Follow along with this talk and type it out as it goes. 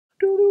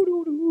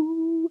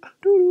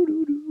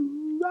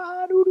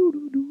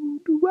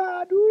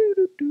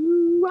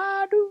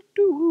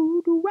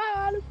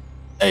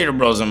Hey there,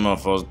 bros and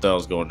mofos,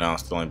 Dell's going down,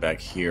 still back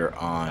here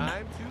on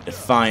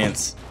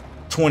Defiance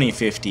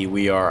 2050.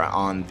 We are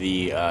on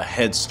the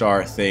Head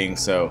Start thing,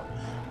 so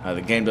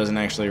the game doesn't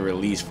actually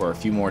release for a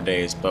few more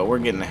days, but we're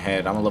getting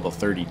ahead. I'm a level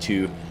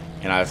 32,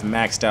 and I've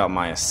maxed out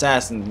my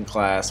Assassin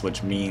class,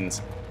 which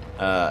means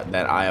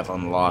that I have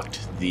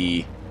unlocked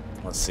the,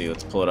 let's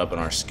pull it up in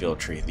our skill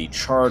tree, the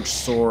Charged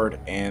Sword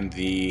and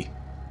the,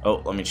 oh,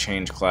 let me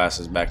change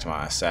classes back to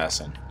my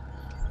Assassin.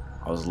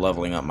 I was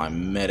leveling up my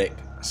Medic.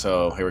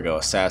 So here we go,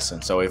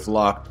 Assassin. So we've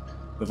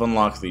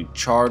unlocked the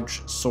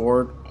Charged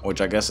Sword, which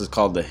I guess is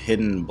called the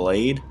Hidden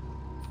Blade,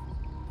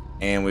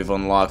 and we've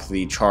unlocked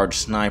the Charged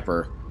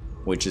Sniper,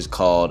 which is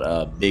called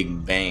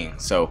Big Bang.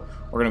 So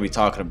we're gonna be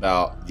talking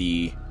about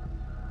the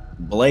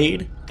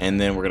Blade,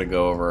 and then we're gonna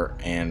go over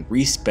and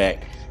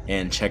respec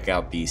and check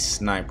out the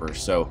Sniper.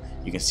 So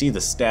you can see the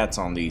stats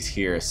on these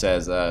here. It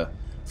says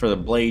for the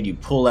Blade, you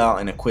pull out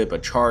and equip a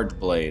Charged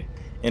Blade.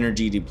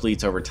 Energy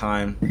depletes over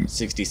time,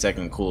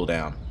 60-second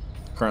cooldown.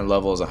 Current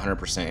level is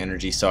 100%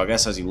 energy, so I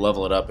guess as you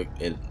level it up,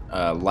 it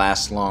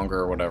lasts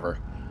longer or whatever,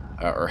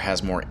 or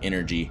has more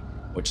energy,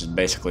 which is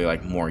basically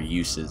like more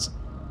uses.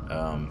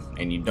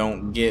 And you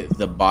don't get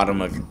the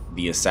bottom of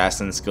the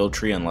Assassin skill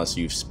tree unless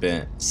you've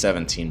spent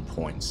 17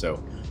 points.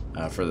 So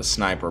for the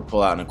Sniper,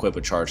 pull out and equip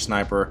a Charged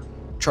Sniper.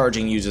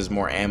 Charging uses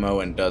more ammo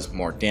and does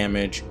more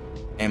damage.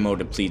 Ammo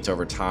depletes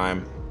over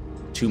time,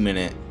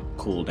 2-minute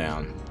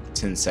cooldown,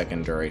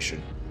 10-second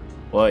duration.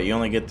 What, you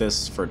only get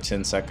this for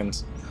 10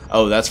 seconds?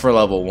 Oh, that's for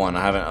level 1.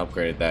 I haven't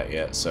upgraded that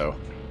yet, so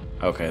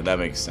okay, that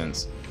makes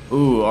sense.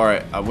 Ooh,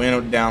 alright, I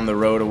went down the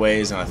road a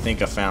ways, and I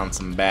think I found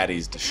some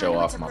baddies to show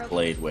off my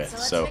blade with.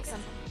 So,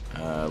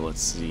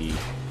 let's see.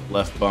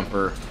 Left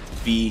bumper,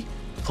 B,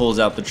 pulls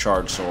out the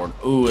Charged Sword.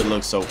 Ooh, it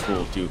looks so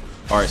cool, too.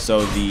 Alright,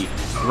 so the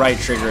right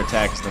trigger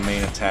attack is the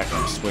main attack.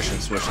 I'm swishing.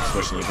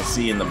 You can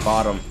see in the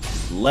bottom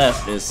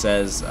left, it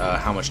says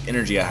how much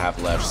energy I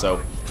have left. So,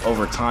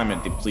 over time,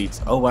 it depletes.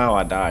 Oh, wow,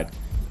 I died.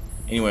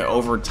 Anyway,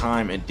 over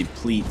time it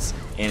depletes,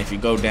 and if you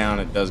go down,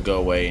 it does go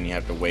away, and you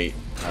have to wait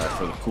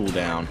for the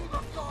cooldown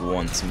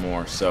once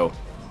more. So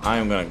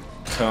I'm gonna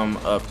come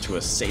up to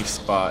a safe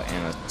spot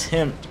and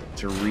attempt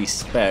to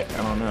respec. I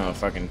don't know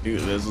if I can do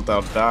this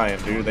without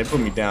dying, dude. They put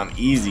me down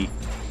easy.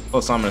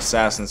 Plus I'm an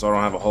assassin, so I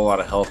don't have a whole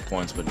lot of health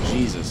points, but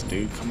Jesus,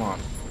 dude, come on.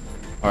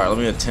 Alright, let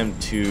me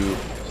attempt to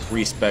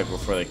respec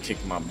before they kick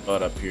my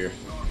butt up here.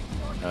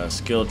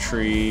 Skill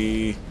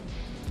tree,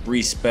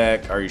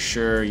 respec, are you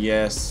sure?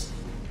 Yes.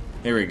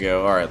 Here we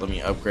go. Alright, let me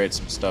upgrade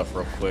some stuff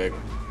real quick.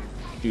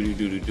 Alright,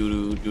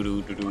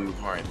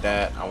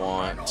 that I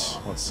want.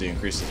 Let's see,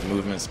 increases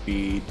movement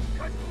speed.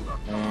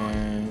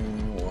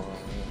 And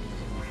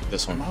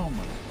this one.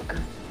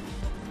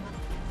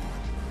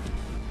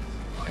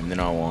 And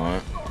then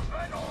I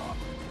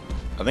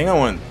think I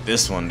want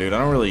this one, dude. I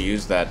don't really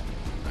use that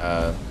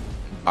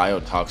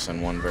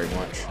biotoxin one very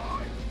much.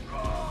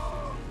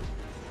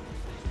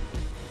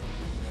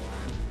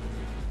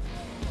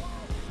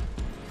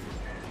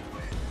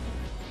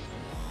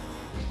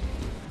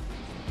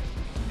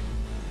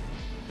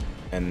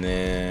 And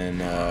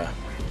then I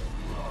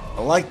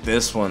like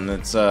this one.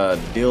 It's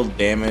deal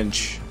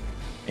damage,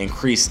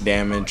 increase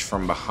damage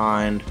from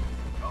behind.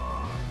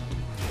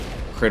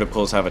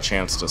 Criticals have a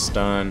chance to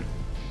stun,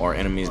 or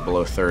enemies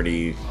below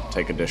 30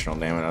 take additional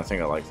damage. I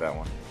think I like that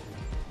one.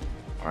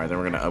 Alright, then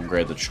we're gonna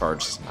upgrade the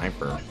Charged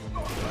Sniper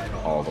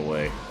all the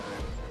way.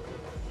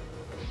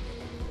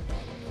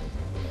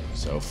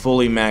 So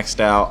fully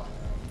maxed out.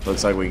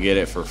 Looks like we get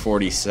it for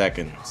 40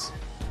 seconds.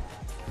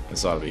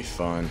 This ought to be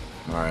fun.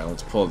 Alright,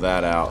 let's pull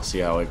that out, see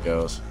how it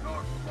goes.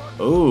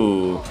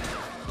 Ooh.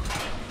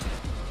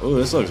 Ooh,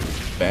 this looks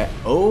bad.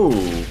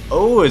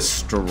 Oh, it's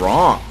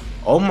strong.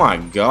 Oh my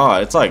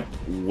god, it's like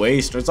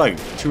it's like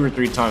 2 or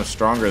 3 times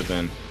stronger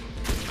than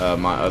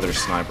my other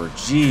sniper.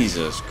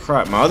 Jesus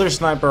Christ. My other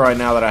sniper right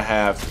now that I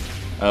have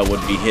would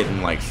be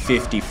hitting like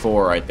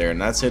 54 right there, and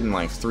that's hitting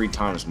like 3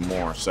 times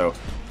more. So,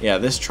 yeah,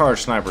 this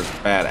Charged Sniper is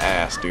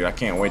badass, dude. I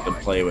can't wait to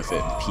play with it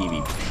in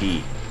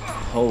PvP.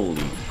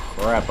 Holy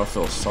crap, I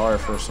feel sorry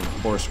for some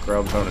poor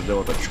scrubs having to deal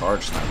with a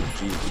Charged Sniper.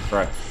 Jesus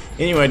Christ.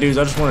 Anyway, dudes,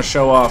 I just want to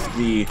show off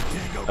the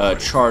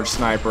Charged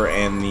Sniper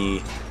and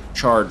the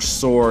Charged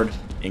Sword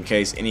in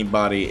case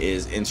anybody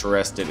is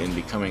interested in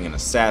becoming an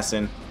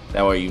assassin.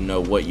 That way you know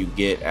what you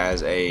get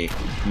as a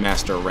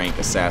master rank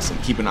assassin.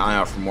 Keep an eye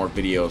out for more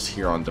videos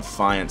here on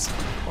Defiance,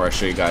 where I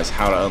show you guys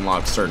how to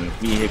unlock certain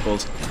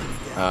vehicles.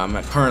 I'm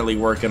currently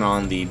working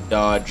on the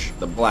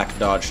Black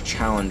Dodge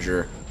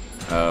Challenger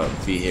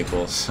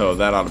vehicle, so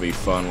that ought to be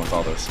fun with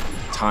all those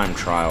time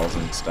trials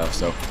and stuff.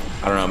 So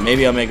I don't know,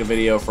 maybe I'll make a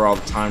video for all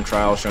the time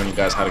trials showing you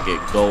guys how to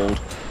get gold.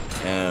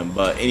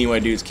 But anyway,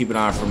 dudes, keep an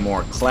eye out for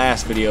more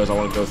class videos. I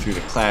want to go through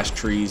the class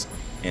trees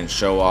and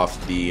show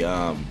off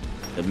the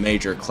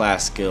major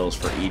class skills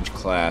for each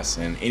class.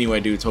 And anyway,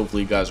 dudes,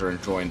 hopefully you guys are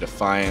enjoying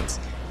Defiance,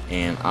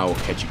 and I will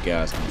catch you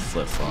guys on the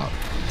flip-flop.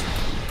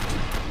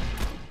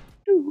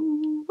 Do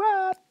do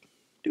wop,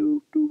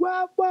 do do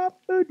wop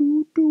wop,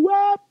 do do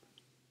wop.